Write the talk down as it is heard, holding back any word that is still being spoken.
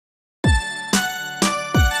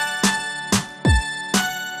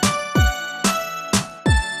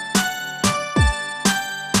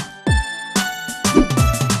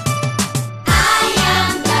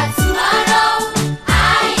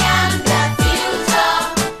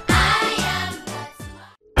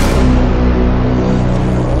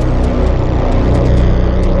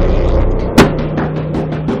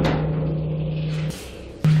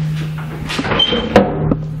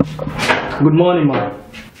Good morning, ma.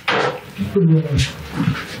 Good morning.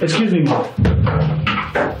 Excuse me, ma.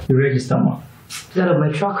 The register, ma. Is that of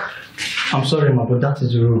my truck? I'm sorry, ma, but that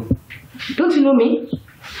is the rule. Don't you know me?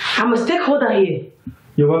 I'm a stakeholder here.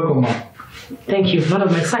 You're welcome, ma. Thank you. Not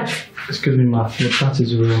of my side. Excuse me, ma, but that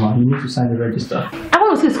is the rule, ma. You need to sign the register. I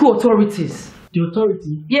want to say school authorities. The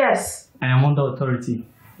authority? Yes. I am under authority.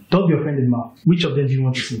 Don't be offended, ma. Which of them do you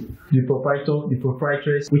want to see? The proprietor, the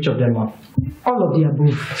proprietress? Which of them, ma? All of the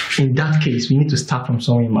above. In that case, we need to start from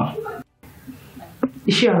somewhere, ma.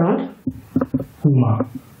 Is she around? Who, ma?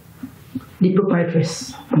 The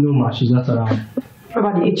proprietress. No, ma, she's not around. What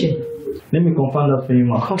about the agent? Let me confirm that for you,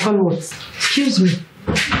 ma. Confirm what? Excuse me.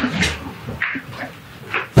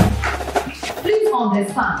 Please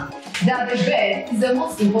understand that the verb is the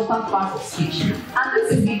most important part of speech, and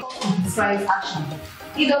this is because it describes action.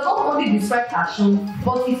 It does not only describe action,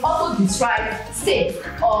 but it also describes state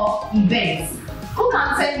or events. Who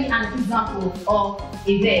can tell me an example of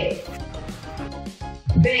a verb?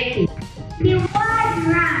 Becky. The word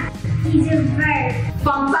run is a verb.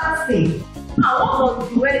 Fantastic. Now what does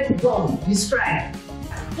the word done describe?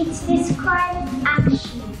 It describes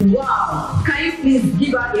action. Wow. Can you please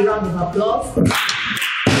give her a round of applause?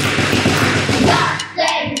 Just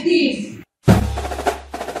like this.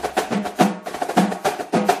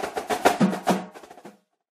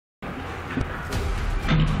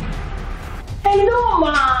 Hello,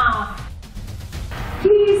 ma.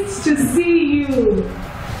 Pleased to see you.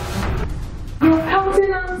 Your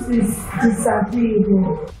countenance is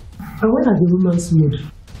disagreeable. And what are the woman's mood?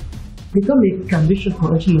 Become a condition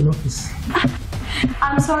for entering an office.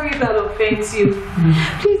 I'm sorry if that offends you.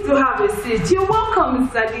 Please do have a seat. You're welcome,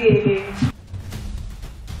 Mr. DA.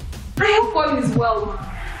 I hope all is well,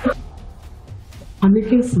 ma. I'm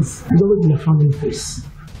making sense. It's always been a family place.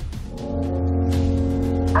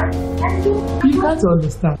 You can't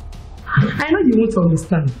understand. I know you won't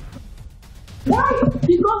understand. Why?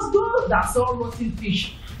 Because those that sell rotten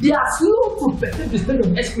fish, they are slow to perceive the state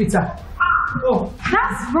of excreta. Oh,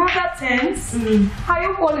 That's rather tense. I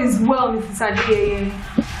hope all is well, Mrs.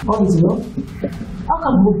 Adeyeye. all is well. How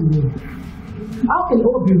can all be well? How can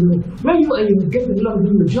all be well when you and you get the love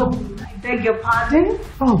doing your job? I beg your pardon?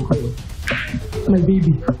 Oh God, my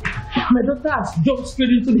baby, my daughter has jumped straight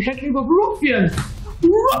into the heckling of ruffians.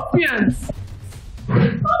 Ruffians!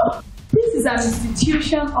 Oh, this is an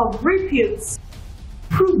institution of repute.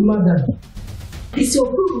 Prove, madam. It's your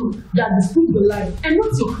proof that disputes the lie and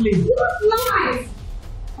not your claim. What lies?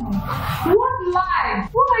 What lie?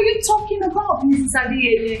 What are you talking about, Mrs.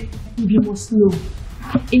 Adeyeye? You must know.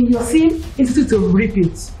 In your same institute of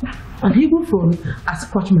repute, an evil phone has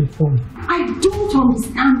scratched my phone. I don't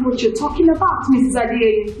understand what you're talking about, Mrs.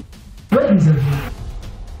 Adeyeye. Where is it?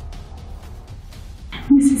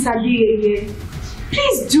 Mrs. Adeyeye,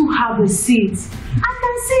 please do have a seat. I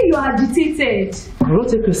can see you're agitated. I won't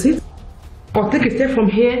take a seat or take a step from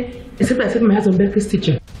here except I said my husband Becky's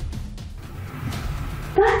teacher.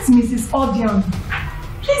 That's Mrs. Odion.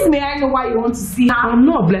 Please, may I know why you want to see her? I'm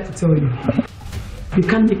not obliged to tell you. You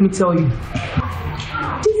can't make me tell you.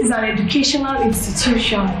 This is an educational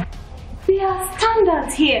institution. There are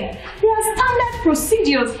standards here. There are standard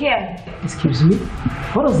procedures here. Excuse me?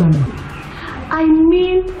 What does that mean? I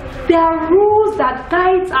mean, there are rules that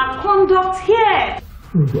guide our conduct here.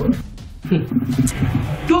 Oh God.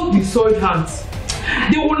 Don't be soiled hands.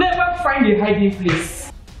 They will never find a hiding place.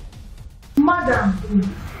 Madam,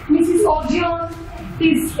 Mrs. Odion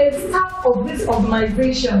is a staff of this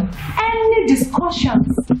organization. Any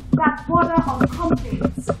discussions that border on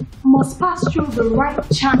complaints must pass through the right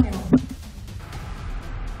channel.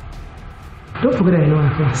 Don't forget I know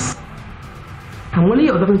our class. I'm only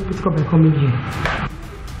your daughter put up by coming here.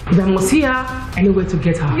 If I must see her, I know where to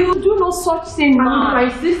get her. You do no such thing, ma'am. I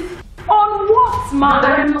insist. On what, ma'am?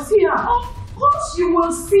 I must see her. Of course you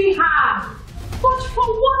will see her. But for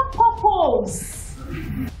what purpose?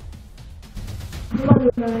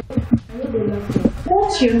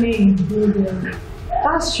 What's your name?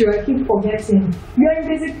 That's true, I keep forgetting. You're in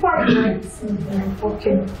basic part, right?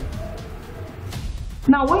 Okay.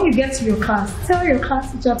 Now when you get to your class, tell your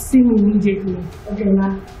class teacher to see me immediately. Okay,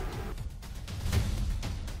 now.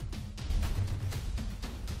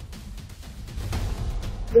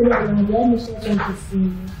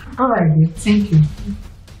 Alright, dear. Thank you.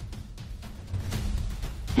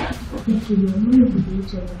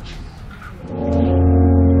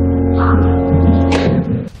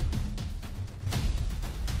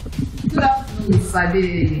 Good afternoon, Mrs.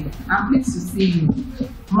 Adeyeye. I'm pleased to see you.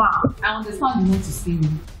 Ma, I understand you want to see me.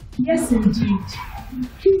 Yes, indeed.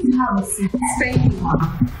 Please have a seat. Thank you, ma.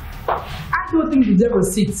 I don't think you deserve a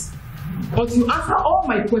seat. until you answer all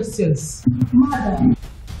my questions. Madam,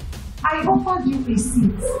 I offered you a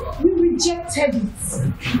seat. You rejected it.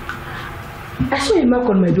 I saw a mark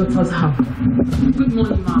on my daughter's hand. Good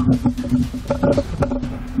morning, ma'am.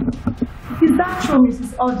 Is that true,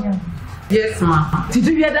 Mrs. Odion? Yes, ma'am. Did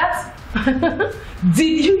you hear that?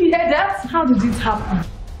 Did you hear that? How did it happen?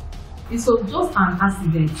 It was just an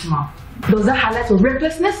accident, ma'am. Does that highlight your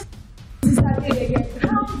recklessness? Sister Adeyeye,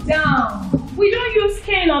 calm down. We don't use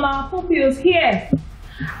cane on our pupils here.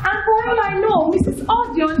 And for all I know, Mrs.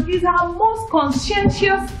 Odion is our most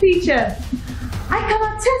conscientious teacher. I can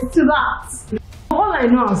attest to that. All I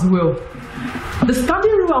know as well, the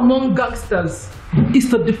standing rule among gangsters is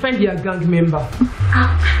to defend their gang member.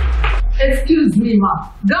 Excuse me, ma'am.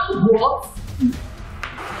 Gang what?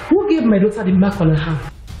 Who gave my daughter the mark on her hand?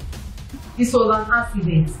 This was an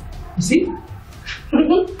accident. You see?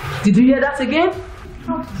 Did you hear that again?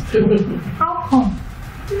 How come?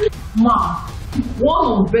 Ma'am, one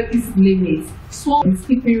of Becky's playmates swung the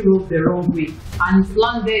skipping rope the wrong way and it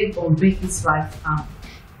landed on Becky's right arm.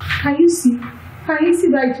 Can you see? Can you see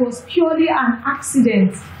that it was purely an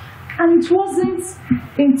accident? And it wasn't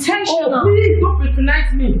intentional. Oh, please don't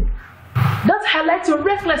patronize me. That highlights your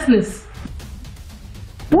recklessness.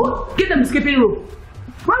 What? Get them skipping rope.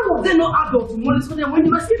 Why was there no adult to monitor them when they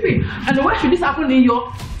were skipping? And why should this happen in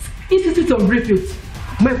your institute of repute?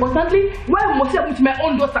 More importantly, why must it happen to my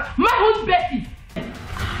own daughter, my own Betty?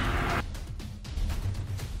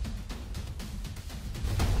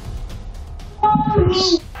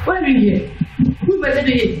 What are you here? Who invited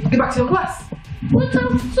you here? Get back to your class. But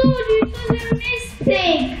I've told you it was a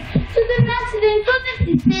mistake. It was an accident, it wasn't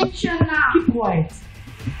intentional. Keep quiet.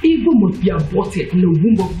 Evil must be aborted in the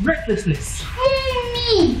womb of recklessness.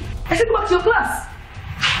 Mommy! I said go back to your class.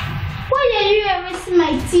 Why are you arresting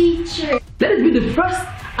my teacher? Let it be the first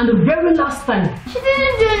and the very last time. She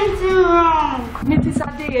didn't do anything wrong. Mrs.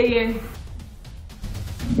 Adeyeye,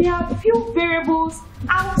 there are few variables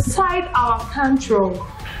outside our control.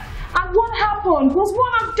 And what happened was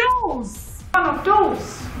one of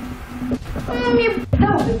those. Mommy,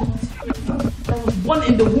 That was the consequence. That was born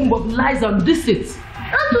in the womb of lies and deceit.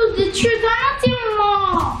 that was the truth. I'm not even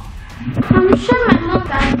mom. I'm sure my mom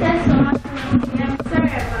can tell so much about me. I'm sorry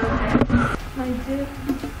about that. My dear.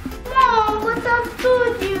 Mom, but I've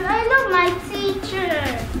told you. I love my teacher.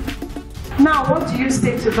 Now, what do you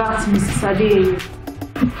say to that, Mrs. Adeyeye?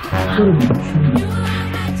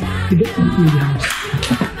 You get to meet me in the house.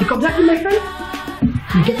 You come back with my friend?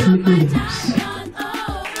 You get to meet me in the house.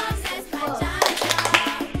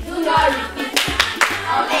 Do not repeat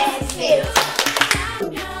unless it fails.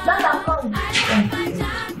 That I've come. I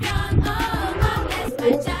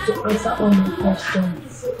want you to answer all my questions.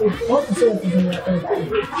 What is it in your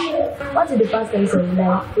head? What is the past tense of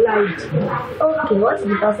lied? Okay, what is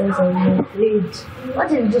the past tense of lied?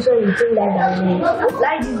 What is this when you think lied and lied?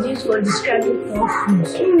 Lied is used for describing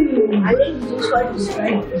falsehoods. And lied is used for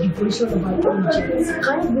describing the position of an object.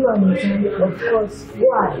 Can you do an example? Of course. Go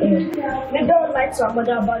ahead. You don't lie to a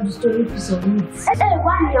mother about the stolen piece of meat. Hey,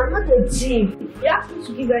 why? You're not a thief. You have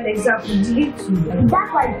to give an example. Delete to.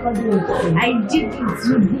 That's why you called me. I did it.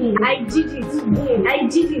 You did. I did it. You did. I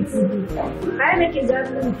did it. Can I make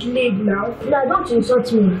example with leg now? No, don't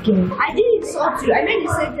insult me again. I didn't insult you. I made a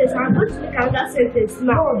sentence. I'm going to make another sentence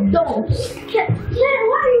now. No, don't. Yeah,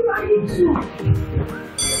 why are you running to?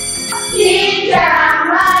 Teacher, I'm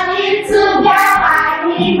running to get I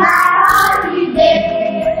need my holiday.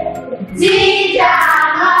 Teacher,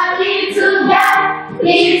 I'm running to get,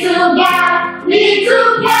 need to get, need to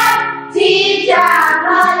get. Teacher, I'm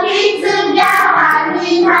running to get I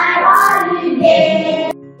need my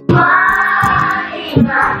holiday.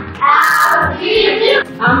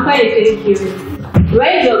 I'm fine, thank you.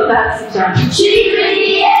 Where is your class teacher? She's in the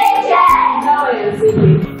agent. How are you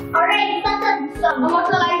singing? Already started the song. I'm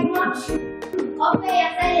also like much. Okay, I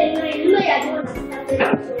said you want to start the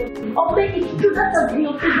song. Okay, it's true, that's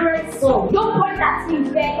your favorite song. Don't point at me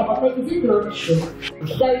back. Okay, is it not true?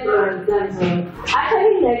 That's right. I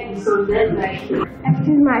really like the song, that's right.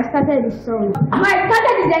 Excuse me, I started the song. I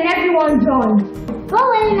started it and everyone joined. But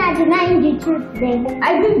when I denying the truth then? I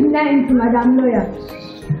didn't deny it to Madam Lawyer.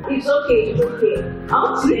 It's okay, it's okay. I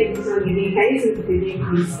want to hear the song again. Can you sing it again,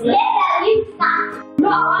 please? Later, we start. No, I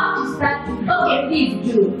want to start. Okay, please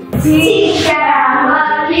do. Teacher, I'm a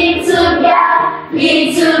little girl,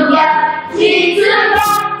 little girl, little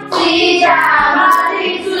girl. Teacher, I'm a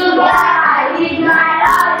little girl, I need my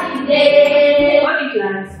holiday. What is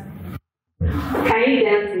class? Can you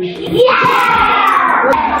dance with me? Yeah!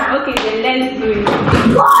 Okay, then let's do it.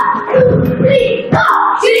 1, 2, 3, go!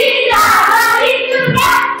 Teacher, I'm a little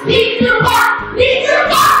girl, little girl, little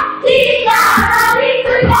girl, little girl.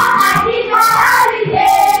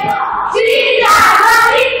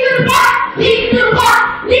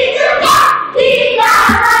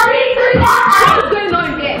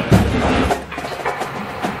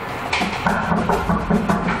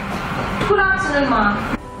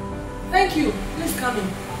 you. Please come in.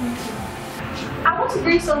 I want to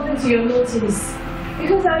bring something to your notice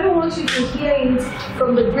because I don't want you to hear it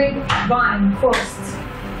from the grapevine first.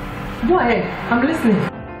 Go ahead. I'm listening.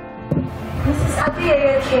 Mrs.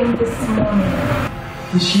 Adeyeye came this morning.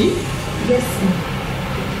 Is she? Yes, sir.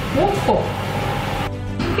 What for?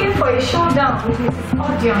 She came for a showdown with Mrs.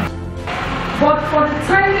 Odion, but for the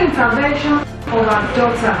timely intervention of our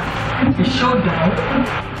daughter. A showdown?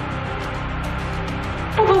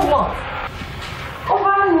 Over what?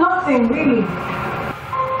 Over nothing, really.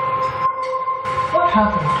 What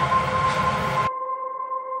happened?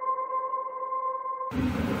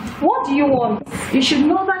 What do you want? You should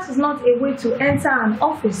know that is not a way to enter an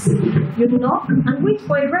office. You knock and wait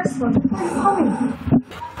for a response. Come in.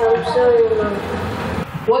 I'm sorry, ma'am.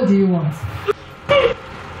 What do you want?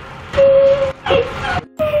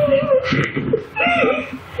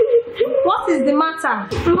 What is the matter?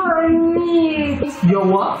 My meat. Your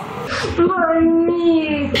what? My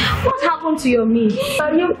meat. What happened to your meat?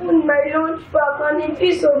 I opened my lunch bag and a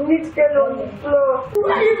piece of meat fell on the floor.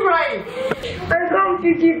 Why are you crying? I can't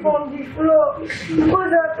pick it from the floor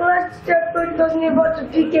because our class teacher told us never to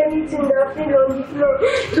pick anything that fell on the floor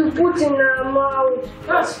to put in our mouth.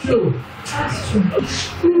 That's true. That's true.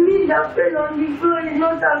 The meat that fell on the floor is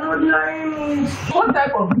not an ordinary meat. What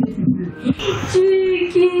type of meat is it?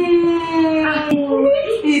 Chicken.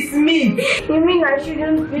 Meat is meat. You mean I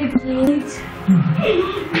shouldn't pick it?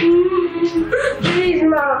 Please,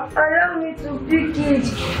 ma, allow me to pick it.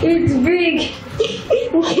 It's big.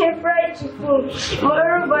 It's fried chicken.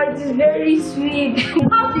 Moreover, it is very sweet.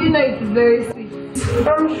 How do you know it is very sweet?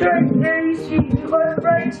 I'm sure it's very sweet because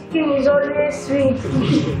fried chicken is always sweet.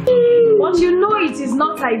 But you know it is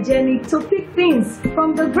not hygienic to pick things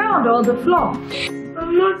from the ground or the floor.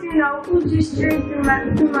 I'm not in. I'll put it straight to my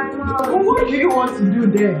mouth. Well, what do you want to do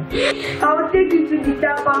there? I'll take it to the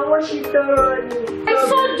tap and wash it thoroughly. By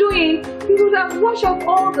so doing, you would have washed up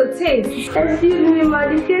all the taste. Excuse me, ma,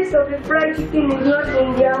 the taste of the fried chicken is not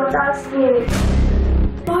in the outer skin.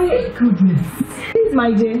 My goodness. Please,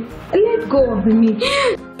 my dear, let go of the meat.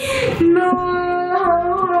 No.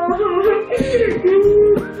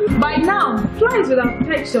 By now, flies would have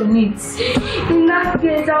pecked your meat. In that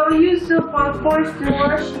case, I will use soap and sponge to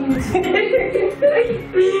wash it.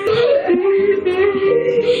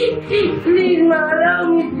 Please, ma, allow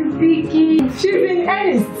me to pick it. She's in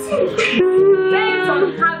earnest. Thanks on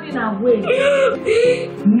having her way.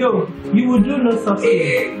 No, you will do no such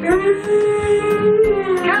thing.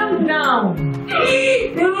 Calm down.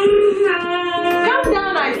 Calm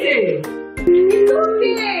down, I say. It's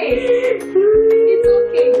okay. It's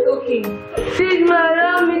okay. It's okay. Please, ma,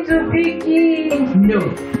 allow me to pick it. No,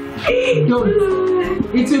 don't.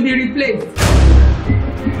 It will be replaced.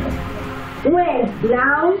 When?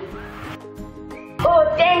 Now? Oh,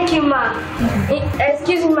 thank you, ma.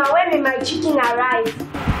 Excuse me, ma, when will my chicken arrive?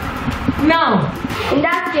 Now. In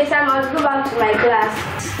that case, I must go back to my class.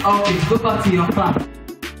 Okay, go back to your class.